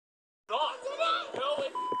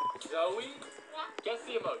Zoe? Yeah? Guess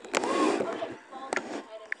the emoji. Okay, phone,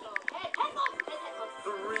 headphones.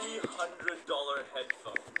 $300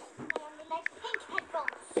 headphones. And like pink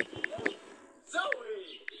headphones.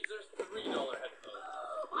 Zoe! These are $3 headphones.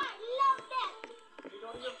 I love them. You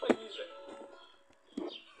don't even play music.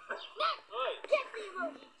 Next, Good. guess the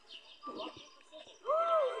emoji. Rock, paper, scissors.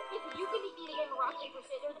 If you can beat me in a game of rock, paper,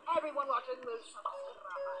 scissors, everyone watching the movie should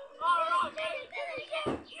rock, paper,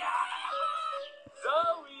 scissors.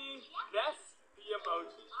 Zoe! Guess the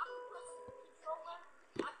emoji. Octopus, controller.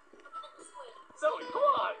 I'm looking at the squid. Zoe, come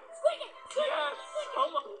on! Squid it! Yes!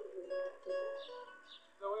 Come on!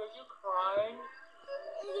 Zoe, are you crying?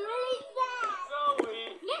 It's really sad.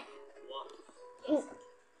 Zoe! Nick! What?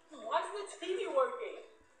 Why isn't the TV working?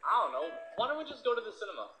 I don't know. Why don't we just go to the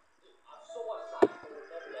cinema? So what's that?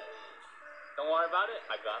 Don't worry about it.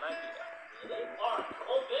 I got an idea. Really? Alright,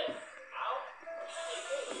 hold this. Out. Take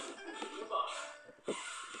it. Move on.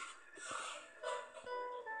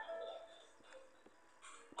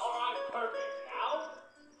 Alright, perfect. Now,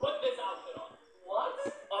 put this outfit on. What?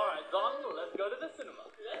 Alright, Zong, let's go to the cinema.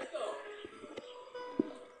 Let's go.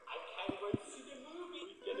 I can't wait to see the movie.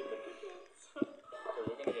 We get it with the kids. Okay,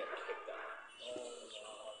 we're gonna get kicked out.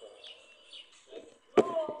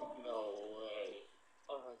 No way.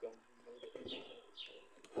 Oh my god.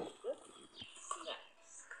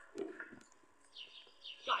 Snacks.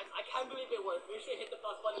 Guys, I can't believe it worked. We should hit the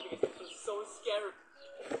plus button because this was so scary.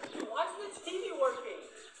 Why isn't the TV working?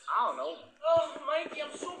 I don't know. Oh, Mikey,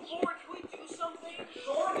 I'm so bored. Can we do something?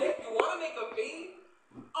 Sure, Nick. You want to make a me?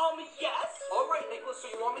 Yes. All right, Nicholas. So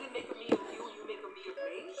you want me to make a me of you and you make a me of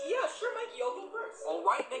me? Yeah, sure, Mikey. I'll go first. All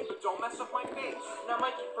right, Nick, but don't mess up my face. Now,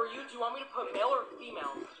 Mikey, for you, do you want me to put male or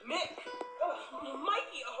female? Mick.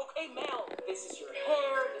 Mikey, okay, male. This is your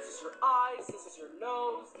hair, this is your eyes, this is your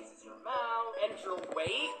nose, this is your mouth, and your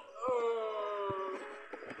weight.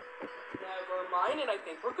 Never mind, and I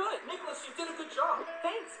think we're good. Nicholas, you did a good job.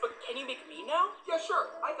 Thanks, but can you make me now? Yeah, sure.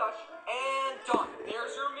 I got you. And done.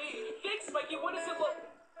 There's your me. Thanks, Mikey. What does it look?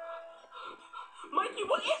 Mikey,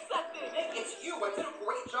 what is that thing? Nick, it's you. I did a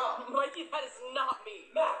great job. Mikey, that is not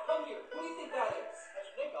me. Matt, come here. Who do you think that is?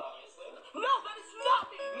 That's Nick, obviously. No, that is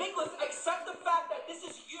not me. Nicholas, accept the fact that this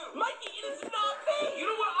is you. Mikey, it is not me. You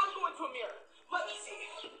know what? I'm going to a mirror. Let me see.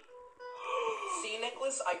 See,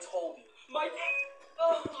 Nicholas, I told you. Mikey?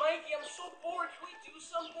 Oh, Mikey, I'm so bored. Can we do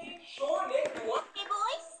something? Sure, Nick. You want? Hey,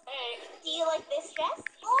 boys. Hey. Do you like this dress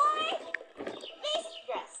or this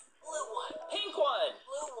dress? Blue one. Pink one.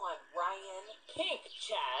 Blue one, Ryan. Pink,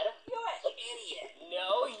 Chad. You're an idiot.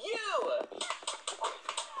 No, you.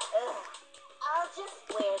 I'll just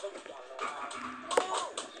wear the yellow one.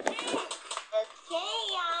 Blue. Pink. Okay,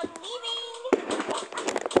 I'm leaving.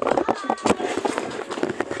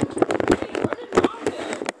 Hey, where did Mom go?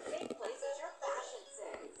 Same place as your fashion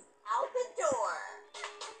sense. Out the door.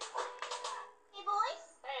 Hey, boys.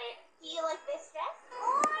 Hey. Do you like this dress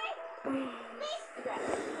or this dress?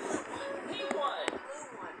 Pink one. Blue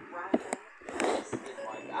one, Ryan. This is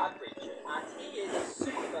my dad, Richard, and he is a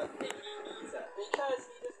super picky eater because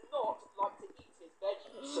he does not like to eat his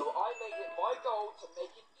veggies. So I made it my goal to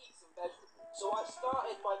make him eat some vegetables. So I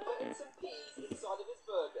started by putting some peas inside of his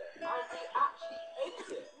burger, and he actually ate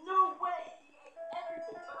it. No way! He ate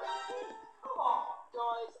everything but the pea. Come on,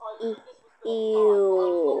 guys! I knew this was going to be hard,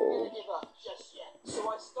 but I'm not going to give up just yet. So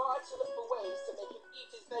I started to look for ways to make him eat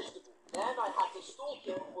his vegetables. Then I had to stalk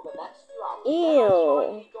him for the next few hours. Then I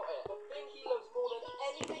finally got it. The thing he loves more than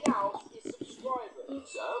anything else is subscribers.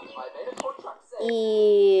 So I made a contract saying,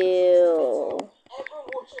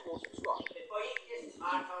 everyone watching will subscribe. If I eat this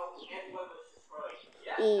tomato, everyone will subscribe.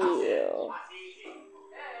 Yeah, that's it. That's easy.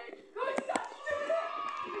 Hey, good stuff.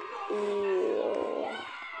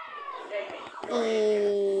 Who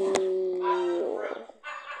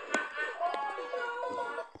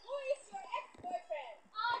is your ex-boyfriend?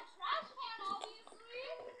 Trash can, obviously.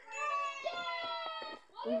 What is my favorite banana?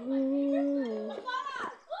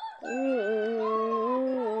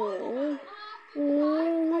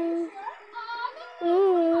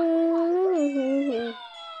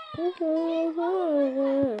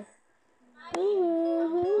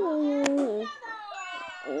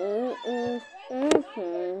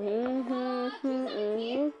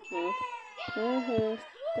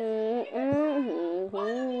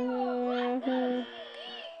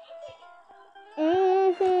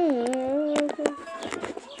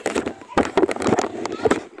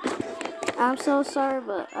 Are I'm so sorry,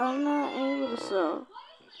 but I'm not able to sew.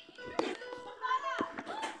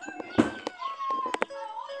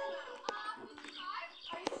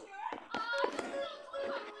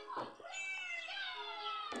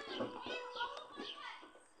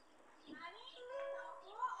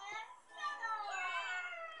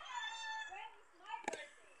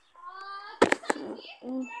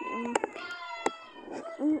 Yeah,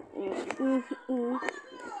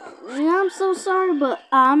 I'm so sorry, but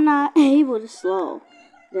I'm not able to slow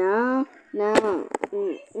down now.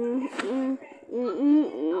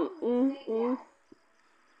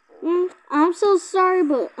 I'm so sorry,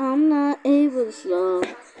 but I'm not able to slow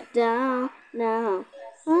down now.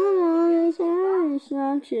 I know this is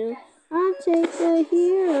not you. I take the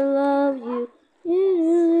here, love you. You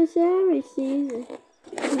do this every season.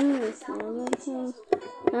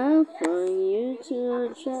 I'm for you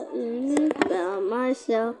to trust me about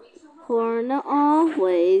myself. For to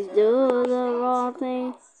always do the wrong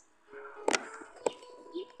thing.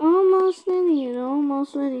 Almost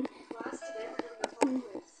ready.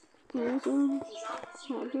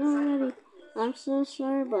 Already. I'm so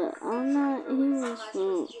sorry, but I'm not even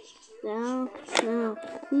slow down now.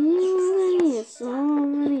 You already, it's so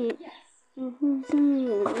already.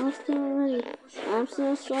 Lost already. I'm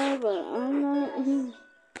so sorry, but I'm not even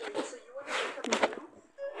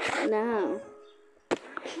now.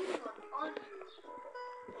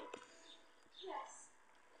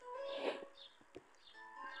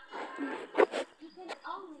 You can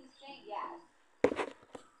only say yes.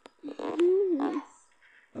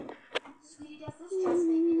 Sweetie, does this dress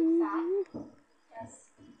make me look fat? Yes.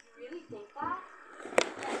 You really think that?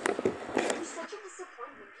 Yes. You're such a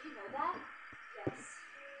disappointment. Do you know that? Yes.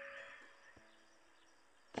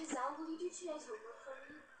 Giselle, will you do today's homework for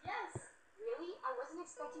me? Yes. Really? I wasn't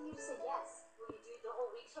expecting you to say yes. Will you do the whole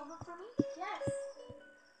week's homework for me? Yes.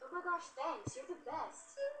 Oh my gosh, thanks. You're the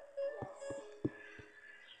best. Yes.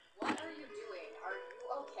 What are you doing? Are you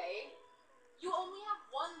okay? You only have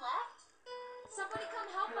one left? Somebody come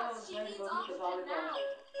help us. She needs oxygen now.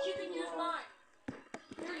 You can use mine.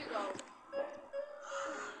 Here you go.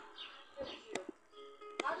 Thank you.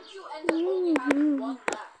 How did you end up only having one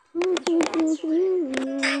left? Did you answer it?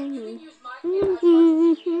 You can use my kit as much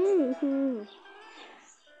as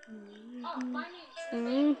you need. Oh, my name's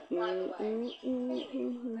Vivian, by the way. Hey, nice to meet you.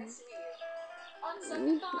 On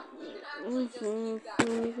second thought, you can actually just keep that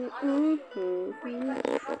kit. I don't need it. Wait,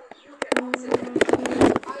 but how will you get oxygen?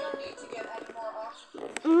 I don't need to get any more oxygen.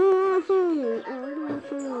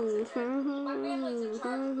 My family's in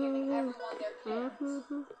charge of giving everyone their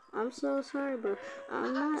kit. I'm so sorry, but I'm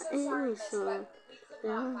I'm not so sorry, able Miss to. Webb. We could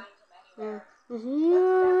not find him anywhere. You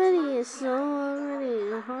already, it's so already.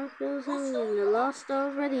 The heart feels heavy and the lost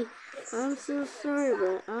already. I'm so sorry,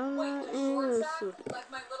 but I'm Wait, not the short able sack? to. Like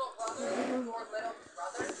my little brother? Your little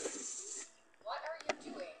brother?